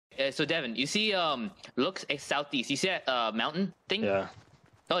Okay, so Devin, you see, looks southeast. You see that mountain thing? Yeah.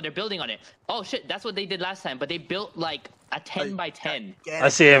 Oh, they're building on it. Oh shit, that's what they did last time, but they built like a 10 by 10. I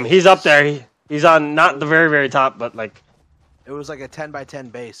see him. He's up there. He's on not the very, very top, but like. It was like a 10 by 10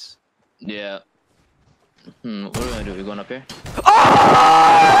 base. Yeah. What are we gonna do? We going up here?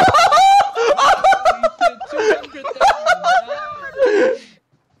 Oh!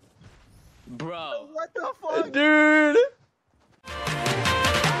 Bro. What the fuck? Dude.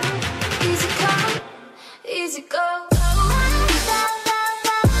 Easy come, easy go.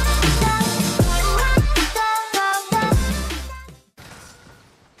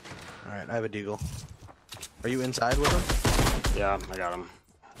 Alright, I have a deagle. Are you inside with him? Yeah, I got him.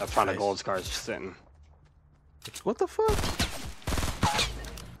 I found Nice. a gold scar just sitting. What the fuck?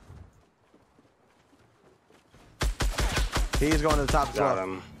 He's going to the top as Got well.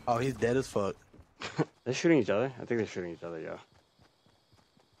 him. Oh, he's dead as fuck. They're shooting each other? I think they're shooting each other, yeah.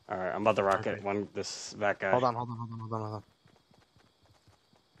 Alright, I'm about to rocket Okay. that guy. Hold on.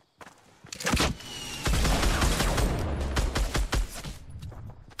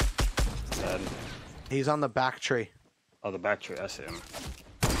 Dead. He's on the back tree. Oh, the back tree, I see him.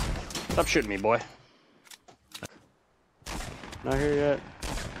 Stop shooting me, boy. Not here yet.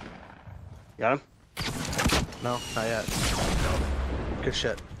 Got him? No, not yet. Good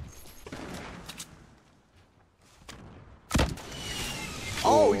shit.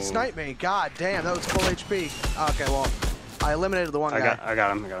 Oh, he sniped me. God damn, that was full HP. Okay, well, I eliminated the one guy. I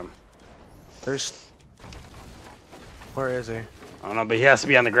got him. There's... Where is he? I don't know, but he has to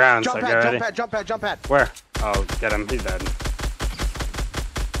be on the ground, Jump so get ready. pad. Where? Oh, get him. He's dead.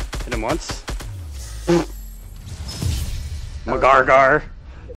 Hit him once. Magargar.